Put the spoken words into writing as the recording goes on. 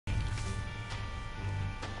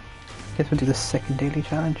guess we'll do the second daily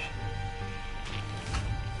challenge.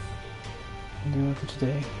 I'll do it for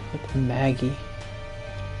today with Maggy.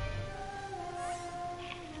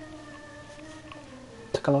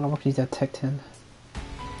 Took a lot of work to use that Tech 10.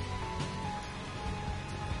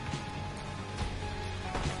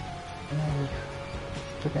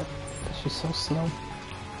 Look at that, she's so slow.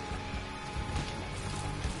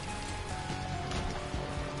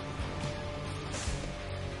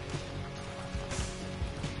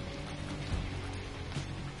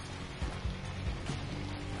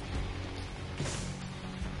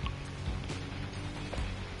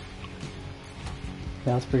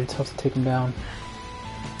 Yeah, it's pretty tough to take him down.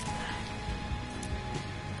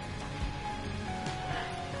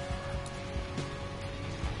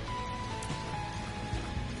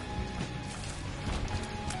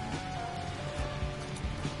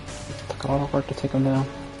 Took a lot of work to take him down.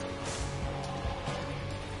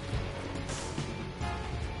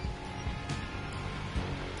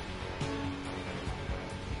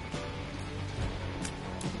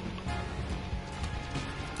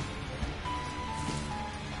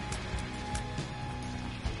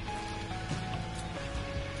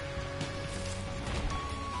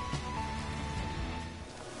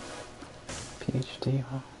 PhD,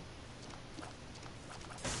 huh?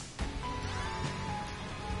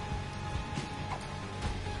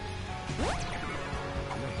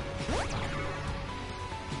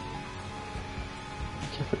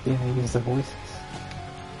 Can't forget how to use the voices.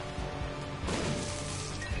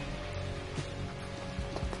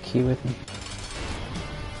 Take the key with me.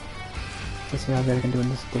 Let's see how good I can do in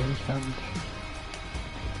this daily challenge.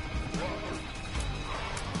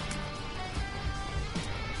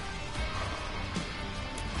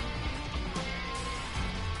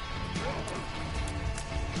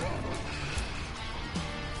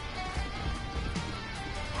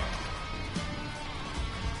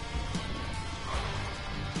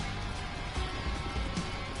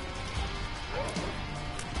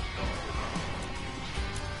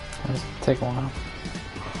 Let's take a while.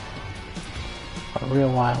 A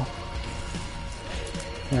real while.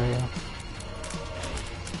 There we go.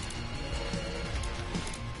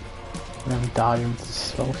 And I'm dodging with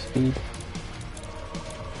slow speed.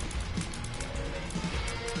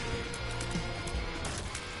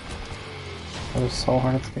 That was so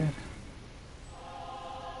hard, it's good.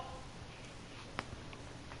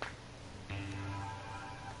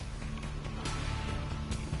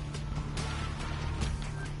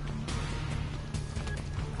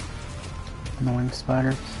 Annoying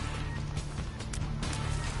spiders.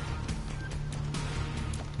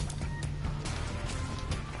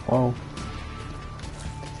 Whoa.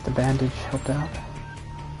 The bandage helped out.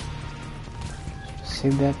 Just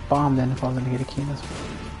save that bomb then if I was gonna get a key in this one.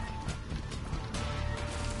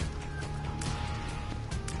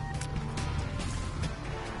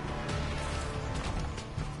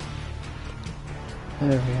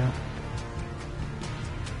 There we go.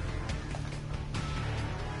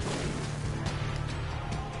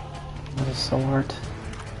 Another sword.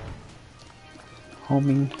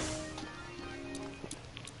 Homing.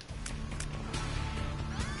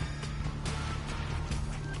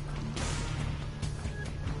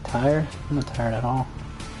 Tired? I'm not tired at all.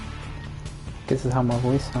 This is how my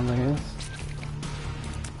voice sounds, I guess.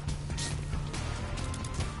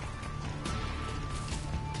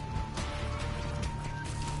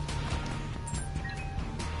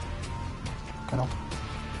 Got a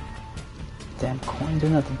damn coin, do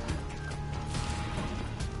nothing.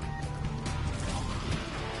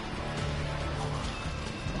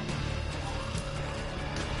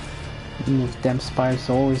 Those damn spiders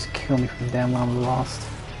always kill me from damn when I'm lost.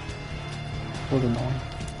 It was annoying.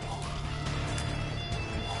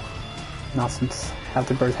 Now since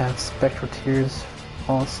Afterbirth has spectral tears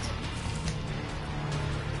lost.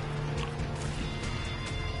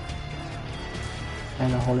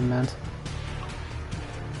 And a holy mantle.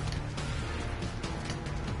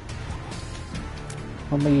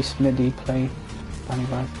 What about you, Smitty, play Bunny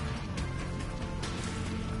Vibe?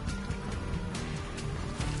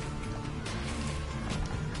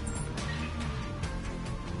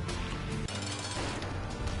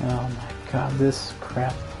 Oh my god, this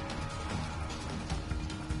crap.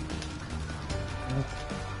 I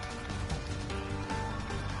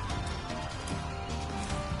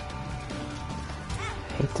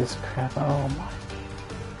hate this crap, oh my.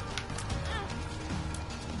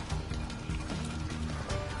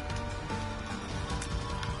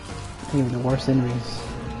 Even the worst enemies.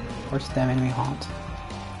 Worst damn enemy haunt.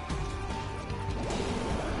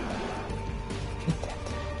 Hate that.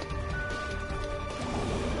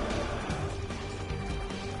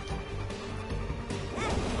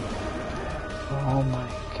 Oh my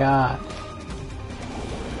god.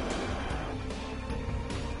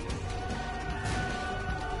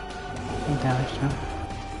 Big damage to him.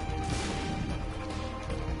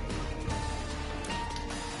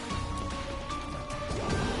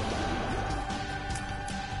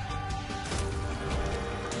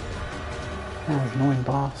 That was an annoying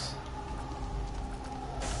boss.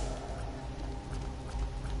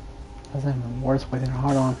 That's even worse with it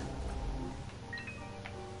hard on.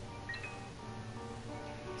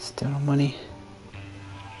 Still no money.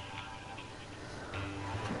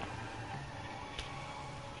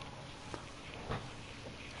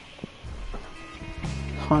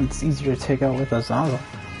 Hunt's easier to take out with a Zaza.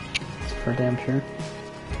 That's for damn sure.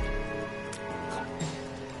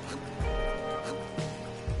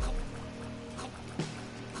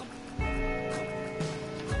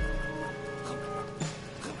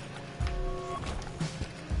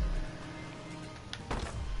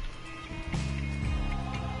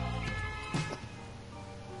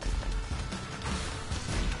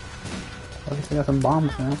 At least I got some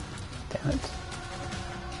bombs now. Damn it.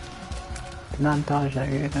 Did not dodge that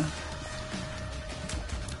good enough.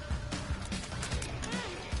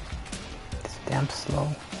 It's damn slow.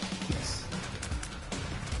 Yes.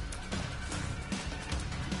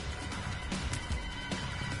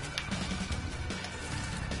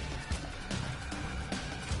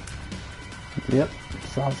 Yep,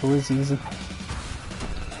 Zaza was easy.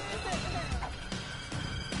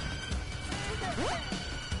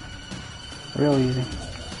 Real easy.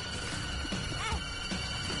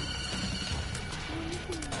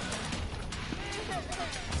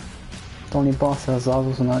 The only boss that Zaza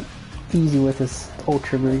was not easy with is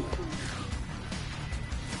Ultra Great.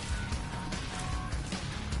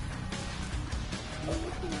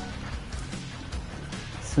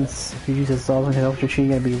 Since if you use a Zaza with Ultra Chi, you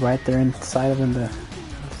gotta be right there inside of him to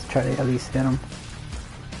try to at least hit him.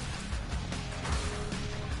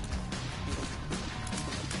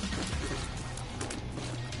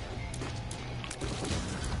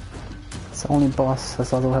 The only boss that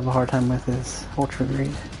Zaza will have a hard time with is Ultra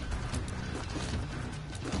Greed.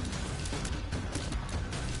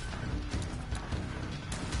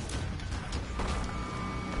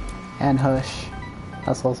 And Hush.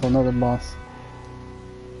 That's also another boss.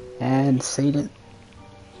 And Satan.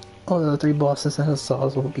 All the other three bosses that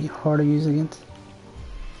Zaza will be hard to use against.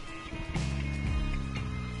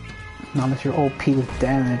 Not unless you're OP with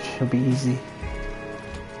damage, it'll be easy.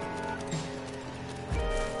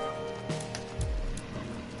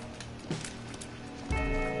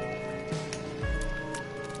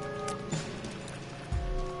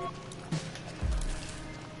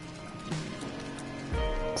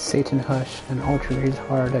 Satan, Hush, and Ultra Greed's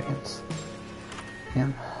hard against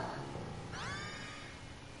him.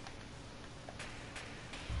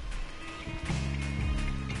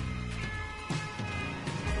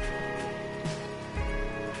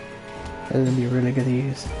 That would be really good to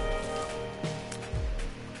use.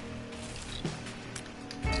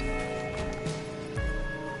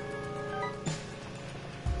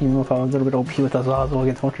 Even if I was a little bit OP with Azazel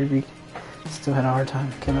against Ultra Greed, still had a hard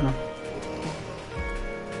time killing him.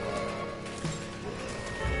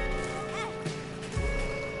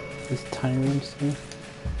 These tiny rooms too.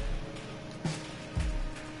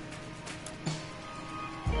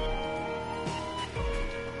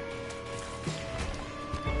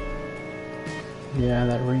 Yeah,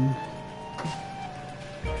 that ring.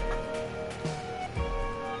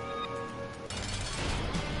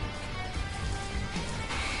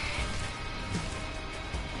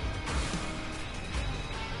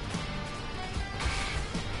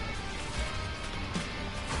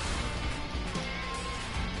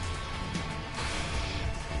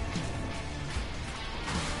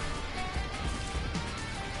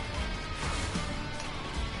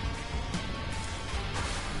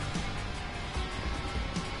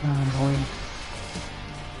 Annoying.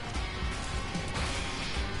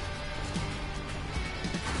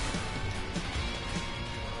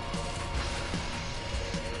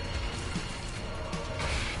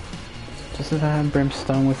 Just if I had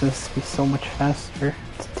Brimstone with this, it'd be so much faster.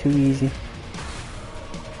 It's too easy.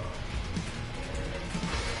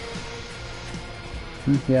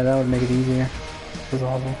 Yeah, that would make it easier. This was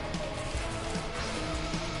awful.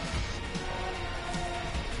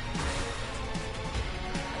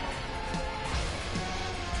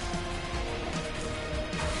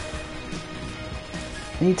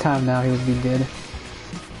 Anytime now he would be dead.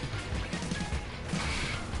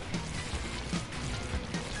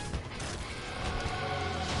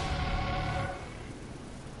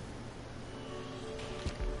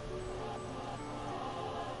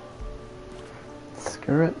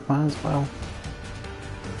 Screw it, might as well.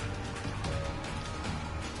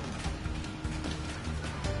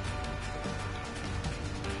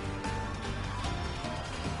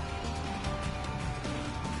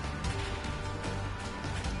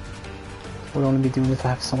 Would only be doing this if I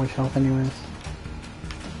have so much health anyways.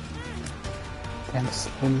 Damn the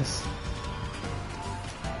slowness.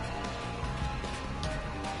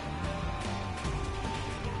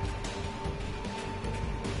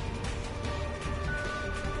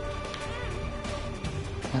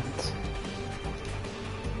 Damn it.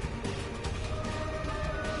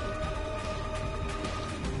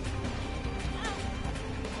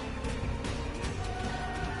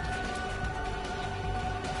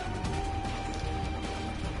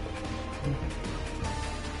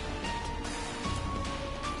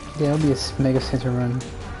 Yeah, it'll be a mega center run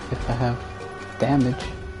if I have damage.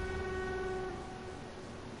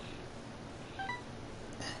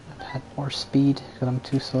 I've had more speed because I'm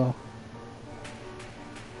too slow.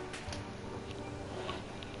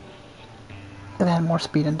 I've had more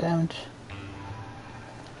speed and damage.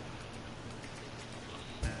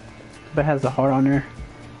 But it has the heart on there.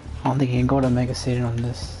 I don't think you can go to mega center on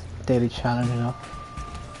this daily challenge enough.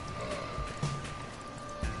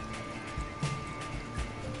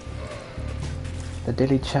 The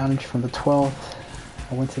daily challenge from the 12th,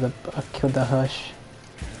 I killed the Hush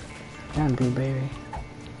and Blue Baby.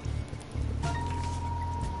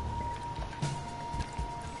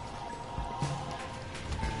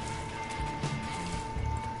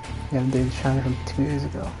 Yeah, the daily challenge from 2 years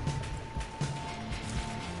ago.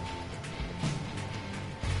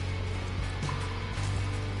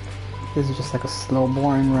 This is just like a slow,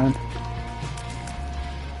 boring run.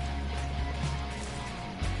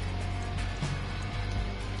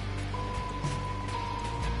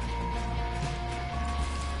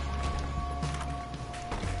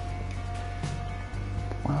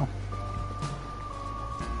 Wow.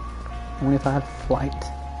 Only if I had flight.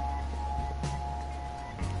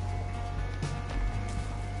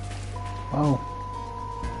 Whoa.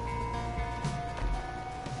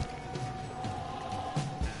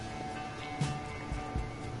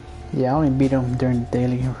 Yeah, I only beat him during the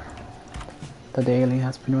daily.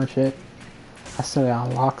 That's pretty much it. I still got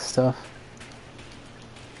unlocked stuff.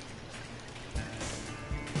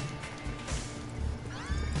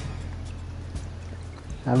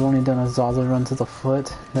 I've only done a Zaza run to the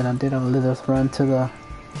foot, then I did a Lilith run to the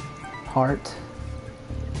heart.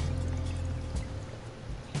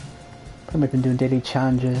 Pretty much been doing daily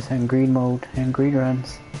challenges and greed mode and greed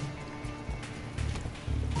runs.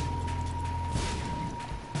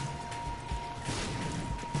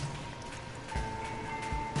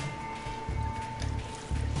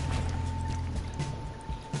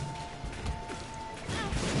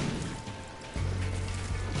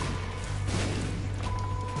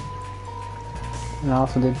 And I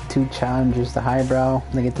also did 2 challenges, the highbrow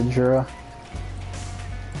to get the Jura,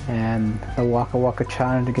 and the Waka Waka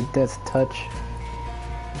challenge to get Death's Touch.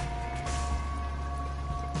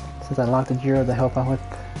 Since I locked the Jura to help out with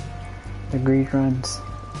the greed runs,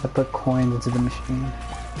 I put coins into the machine.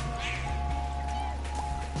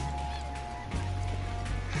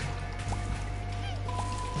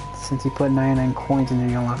 Since you put 99 coins in there,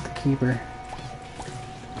 you unlock the Keeper.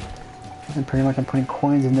 And pretty much I'm putting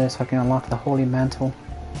coins in there so I can unlock the Holy Mantle.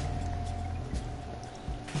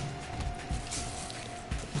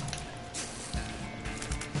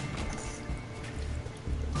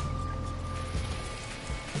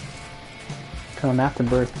 Because on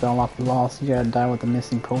Afterbirth to unlock the loss, you gotta die with the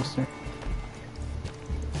missing poster.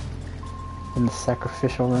 In the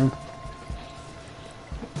sacrificial room.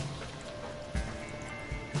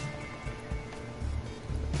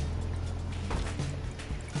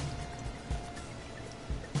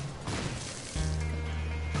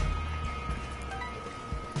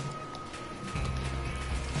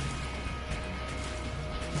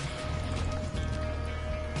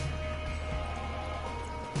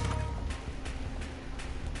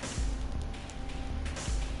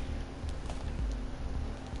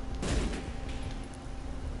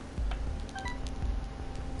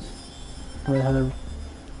 I'd rather have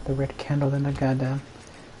the red candle than the goddamn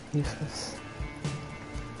useless.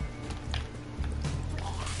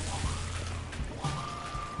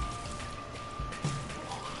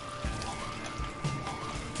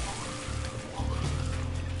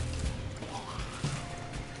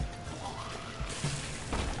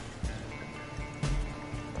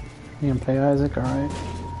 You gonna play Isaac? Alright.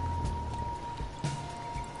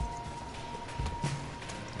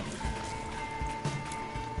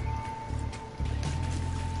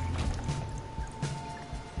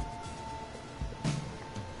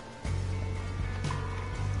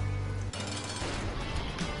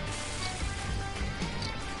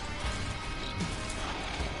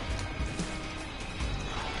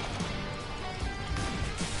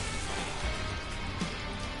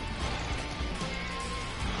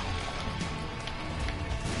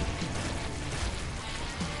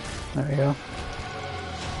 There we go.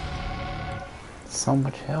 So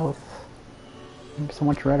much health. So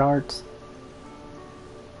much red hearts.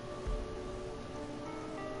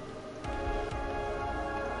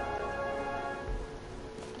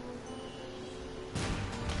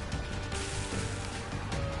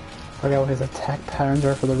 I forgot what his attack patterns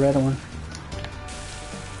are for the red one.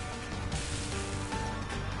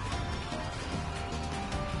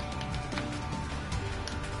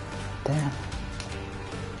 Damn.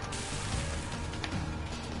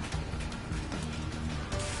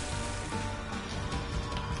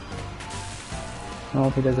 I don't know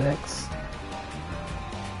if he does X.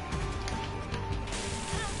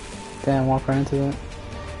 Damn, walk right into that.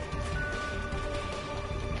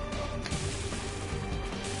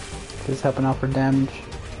 Just helping out for damage.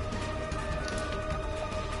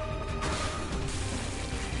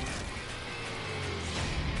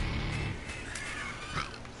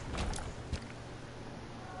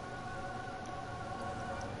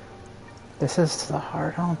 This is the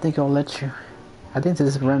heart. I don't think it'll let you. I think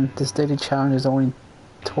this daily challenge is only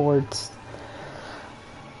towards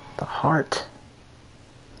the heart.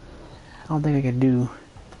 I don't think I can do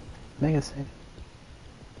Mega Save.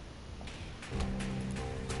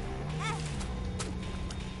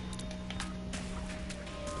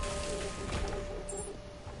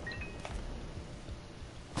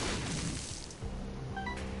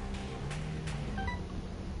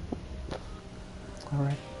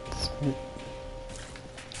 Alright, sweet.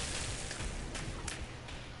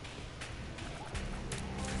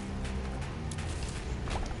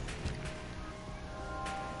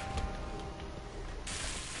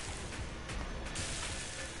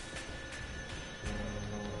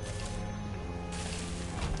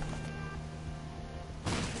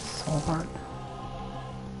 So hard.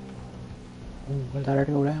 Ooh, where did that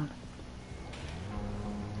already go down?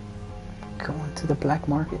 Going to the black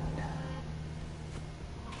market.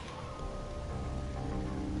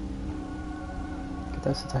 Get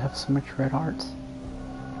that since I have so much red hearts.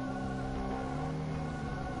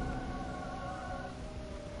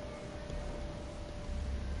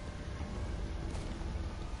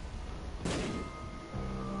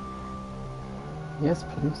 Yes,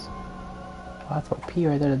 please. Oh, that's a P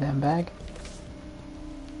right there, the damn bag.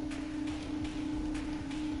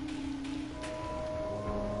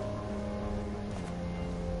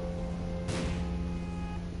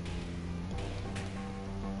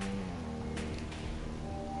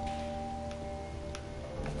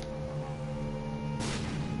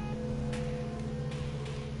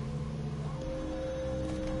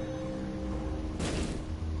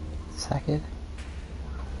 Sack it.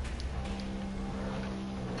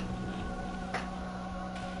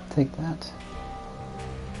 Take that.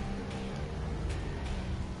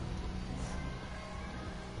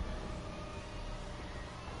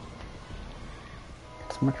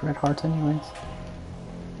 Got so much red hearts anyways.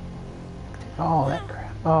 Oh, that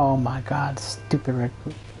crap. Oh my god, stupid red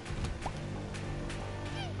poop.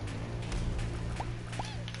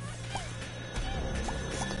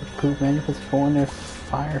 Stupid poop, man, you put four in there,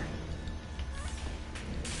 fire.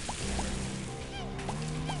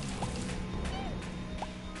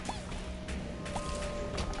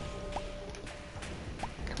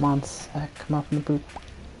 Come on, sack, come out from the boot.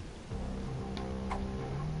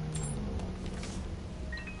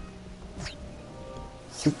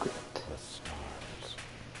 Secret.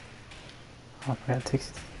 Oh, I forgot to take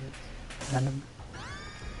random.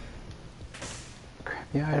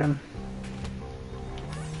 Crappy item.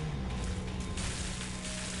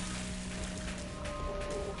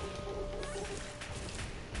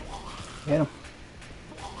 Get him.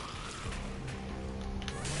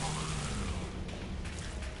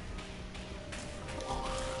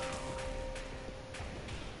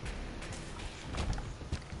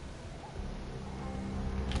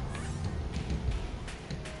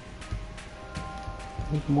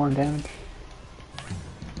 Need more damage.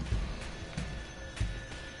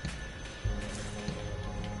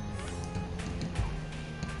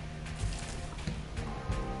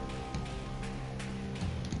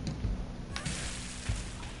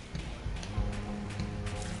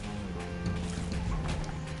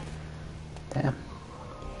 Damn.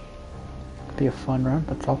 Could be a fun run,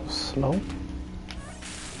 but it's awful slow.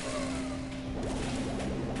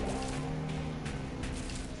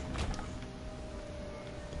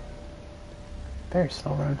 Very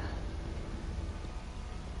slow run.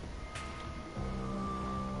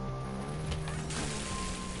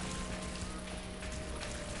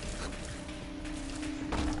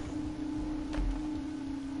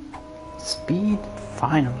 Speed,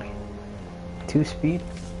 finally. 2 speed,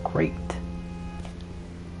 great.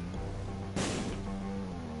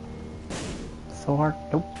 So hard.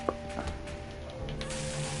 Nope.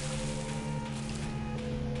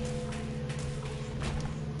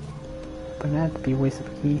 But that to be a waste of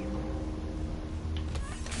a key.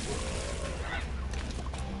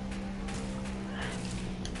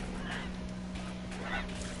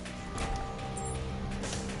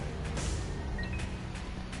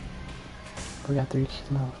 We got 3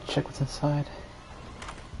 keys now. Check what's inside.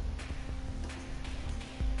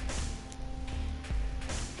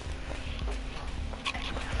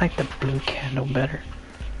 I like the blue candle better.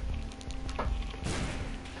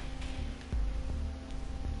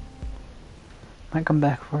 Might come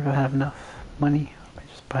back for if I have enough money. I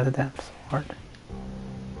just buy the damn sword.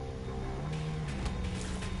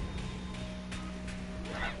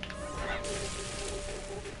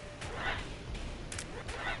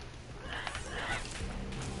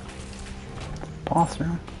 Boss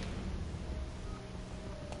room.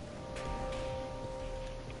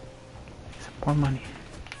 Some more money.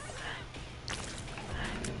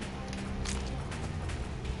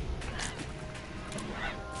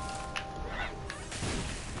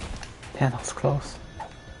 Damn, that was close.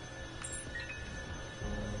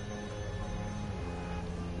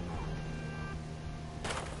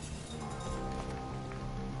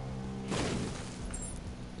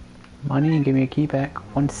 Money and give me a key back.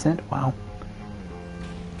 1 cent. Wow.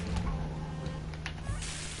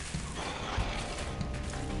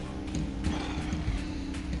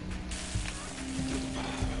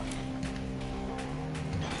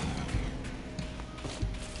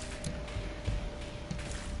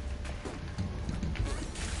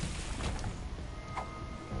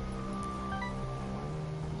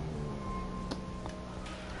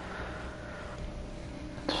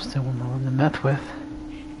 Still one more room to mess with.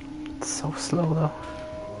 It's so slow though.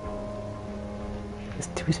 This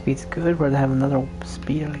 2 speed's good, rather have another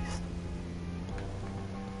speed at least.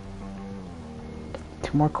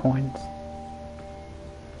 2 more coins.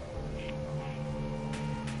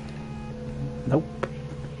 Nope.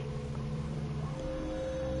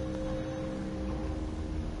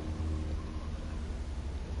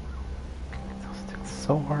 It's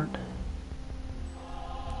so hard.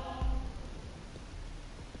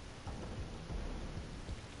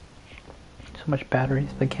 So much batteries,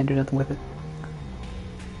 but I can't do nothing with it.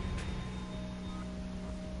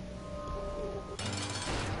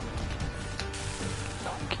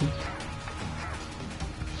 Okay.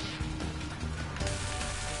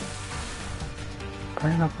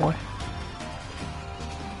 Burn it up, boy.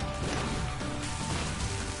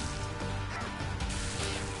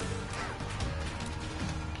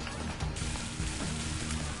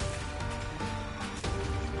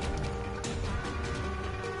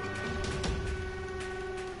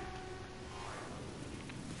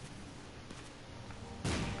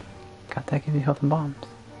 Got that, give you health and bombs.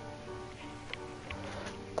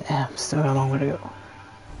 Damn, still got a long way to go.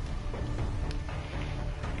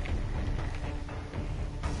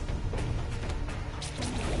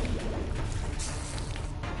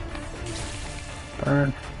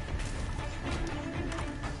 Burn.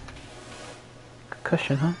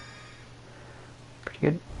 Cushion, huh? Pretty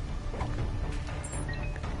good.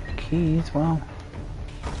 Keys, wow.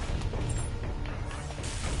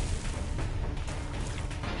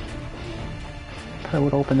 I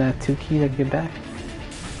would open that 2 keys I could get back.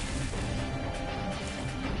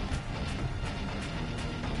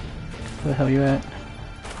 Where the hell you at?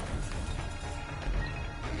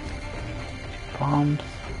 Bombs.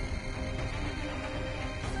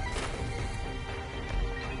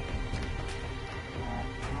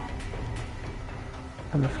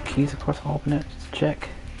 Enough keys, of course I'll open it. Just check.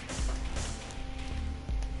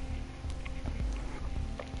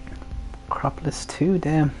 Acropolis 2,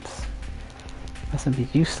 damn. That's gonna be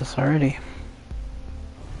useless already.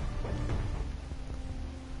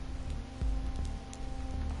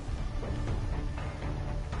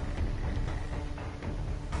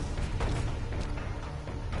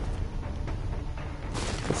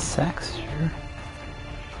 The sacks, sure.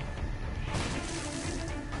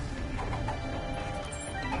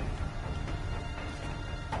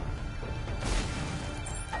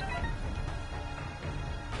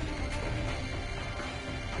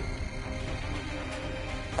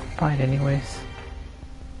 Buy it anyways.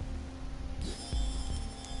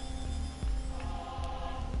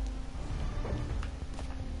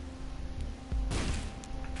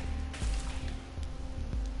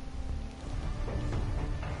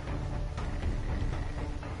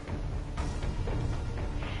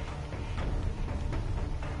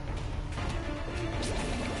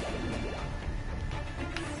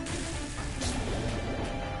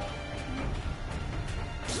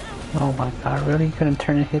 Oh my god, really? You couldn't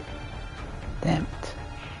turn and hit? Damn it.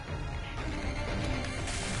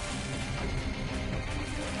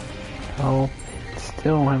 Oh,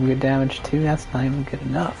 still don't have good damage too. That's not even good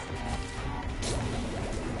enough.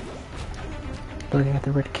 Looking at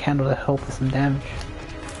the red candle to help with some damage.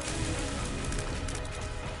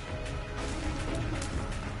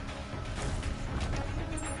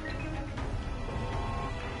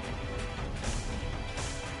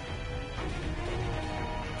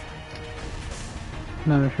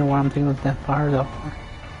 I'm not sure why I'm thinking of that fire though.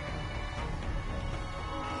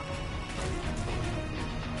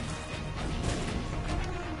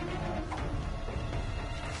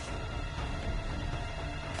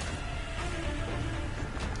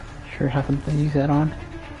 Sure have to use that on.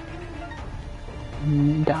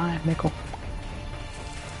 Die, nickel.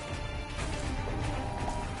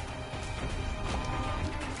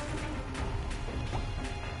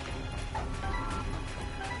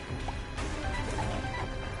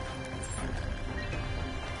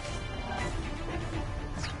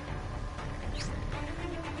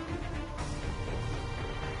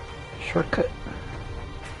 Shortcut.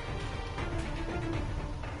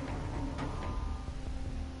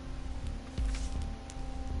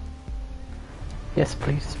 Yes,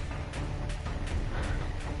 please.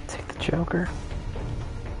 Take the Joker.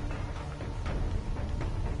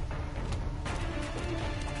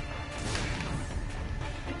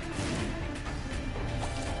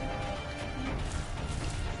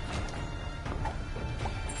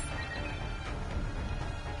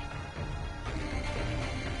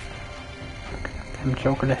 Damn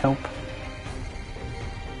Joker to help.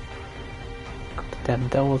 Go to that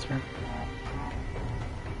devil's room.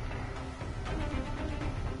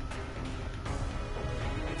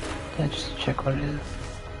 Yeah, just check what it is.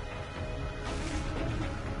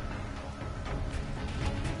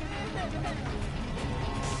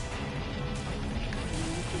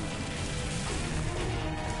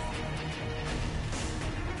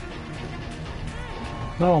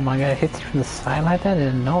 Oh my god, it hits you from the side like that? I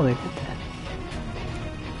didn't know they did that.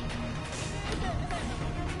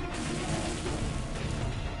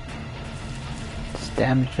 Just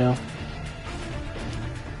damage though.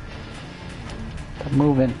 They're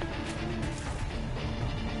moving.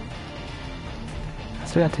 I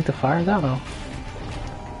still gotta take the fires out though.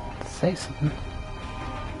 Say something.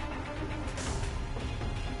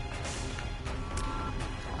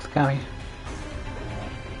 It's got me.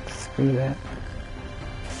 Screw that.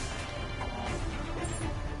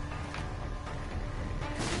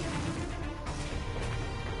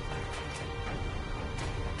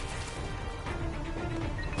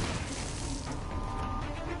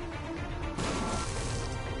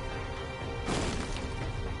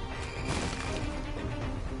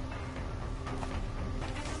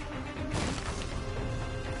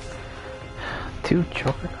 Two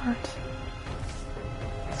Joker cards?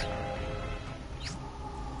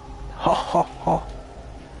 Ho ho ho!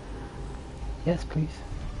 Yes, please.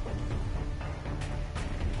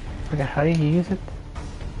 Forgot how do you use it?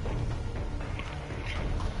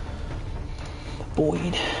 The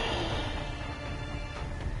void.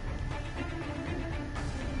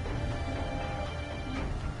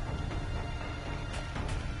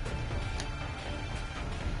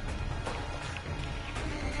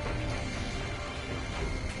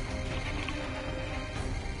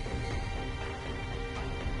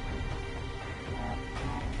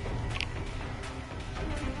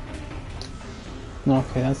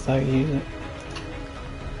 Okay, that's how you use it.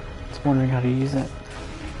 Just wondering how to use it.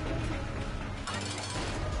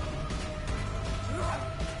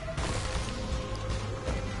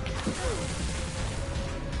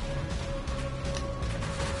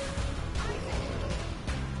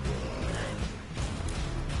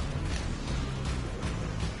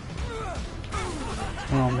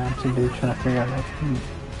 Oh man, some dude trying to figure out that.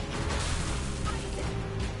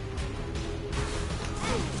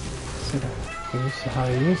 See how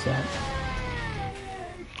to use that.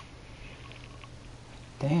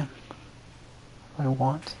 Damn. What I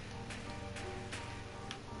want.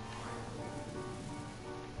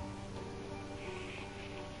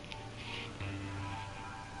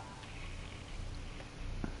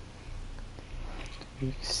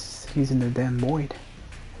 He's in the damn void.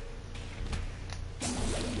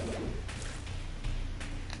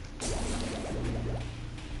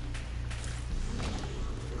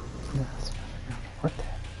 What the?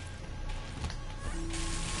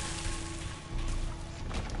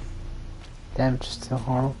 Damage still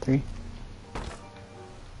horrible 3.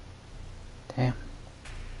 Damn.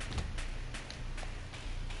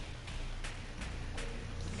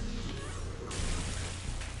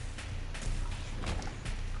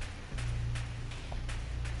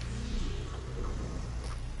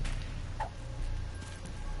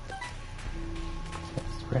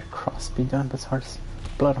 Must be done, but it's hard to see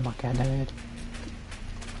blood on my goddamn head.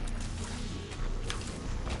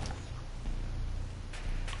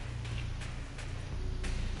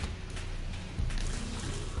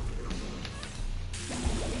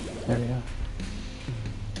 There we go.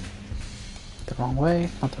 The wrong way,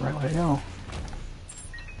 not the right way to go.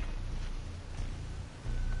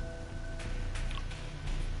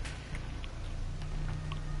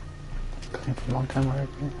 Playing for a long time already.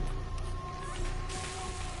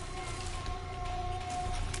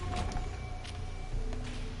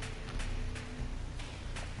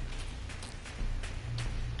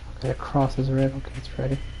 Okay, the cross is red. Okay, it's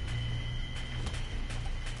ready.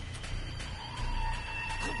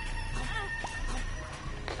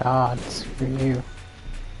 God, screw you.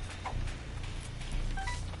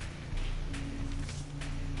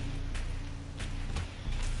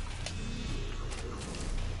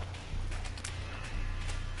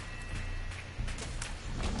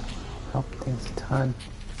 Help things a ton.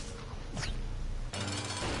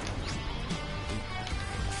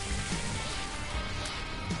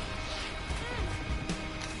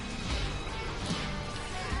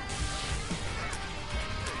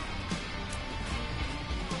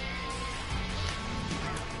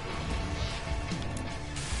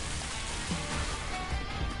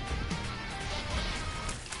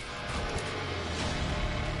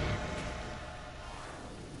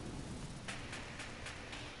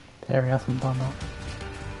 There we have some bomb out.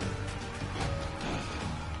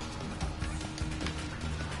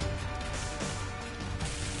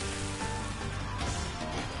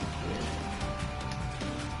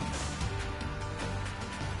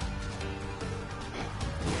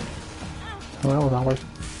 Oh, that was not working.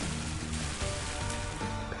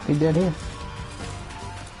 Could be dead here.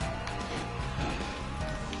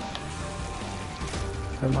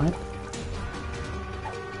 Never mind.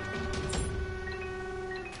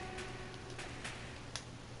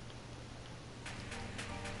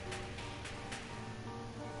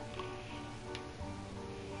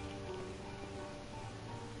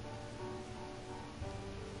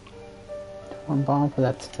 One bomb for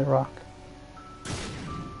that to the rock.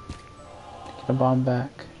 Get a bomb back.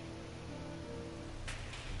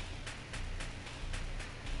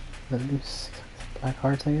 Loose black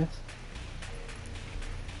hearts, I guess.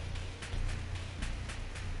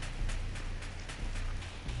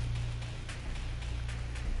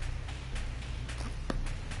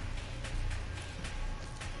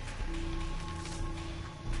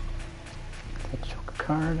 That joker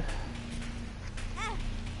card.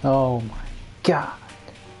 Oh my God.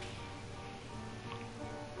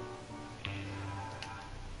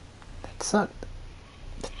 That sucked.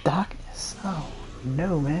 The darkness. Oh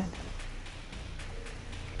no, man.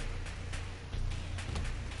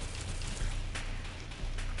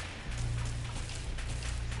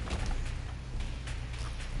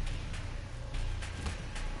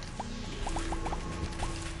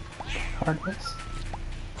 Hardness.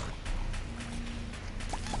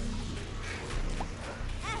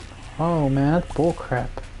 Oh man, that's bullcrap.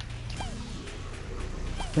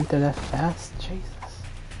 Went there that fast? Jesus.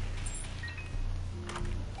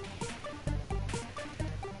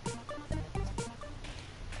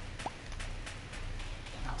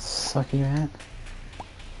 How sucky, man.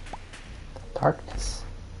 The darkness.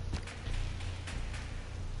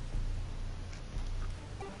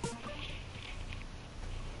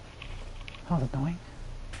 That was annoying.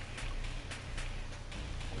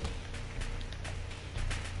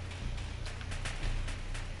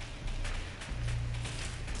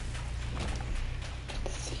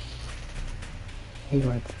 Hey,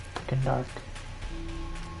 where it's freaking dark.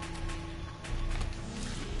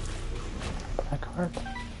 Black heart.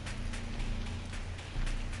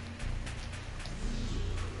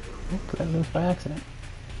 Oop, let loose by accident.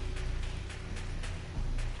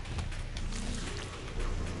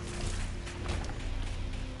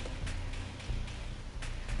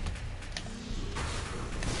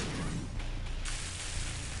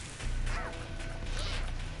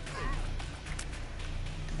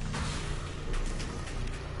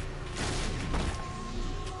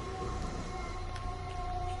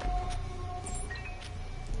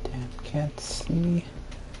 Can't see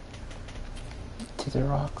to the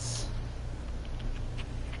rocks.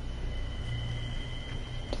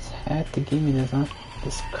 Just had to give me this, huh?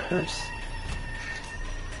 This curse.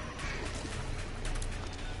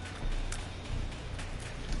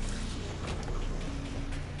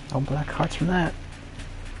 Oh, black hearts from that.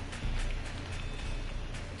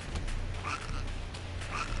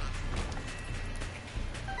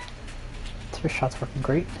 Your shot's working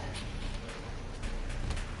great.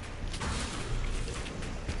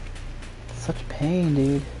 Such pain,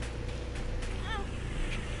 dude.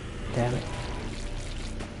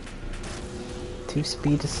 2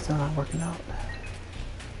 speed is still not working out.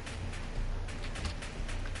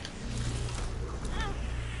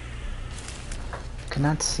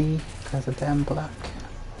 Cannot see because of damn black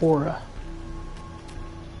aura.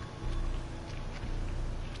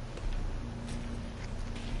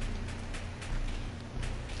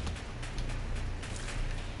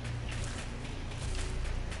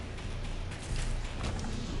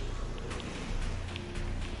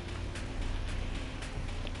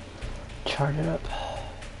 Charge it up.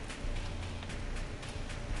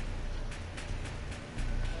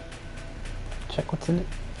 Check what's in it.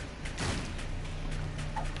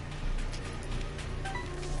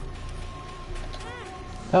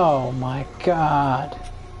 Oh my god.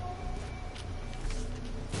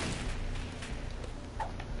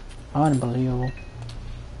 Unbelievable.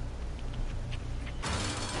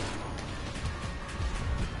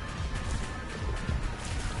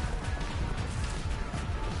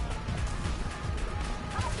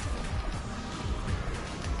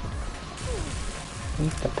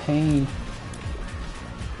 Eat the pain.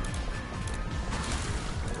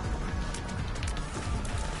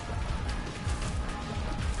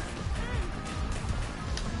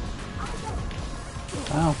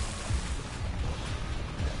 Wow.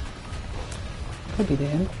 Could be the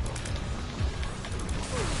end.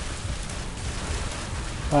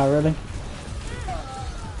 Wow, really?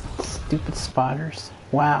 Stupid spotters.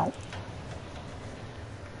 Wow.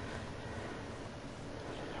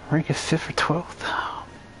 Rank of 5th or 12th.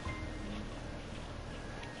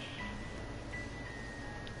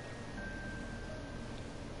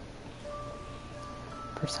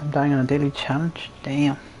 First time dying on a daily challenge?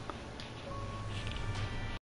 Damn.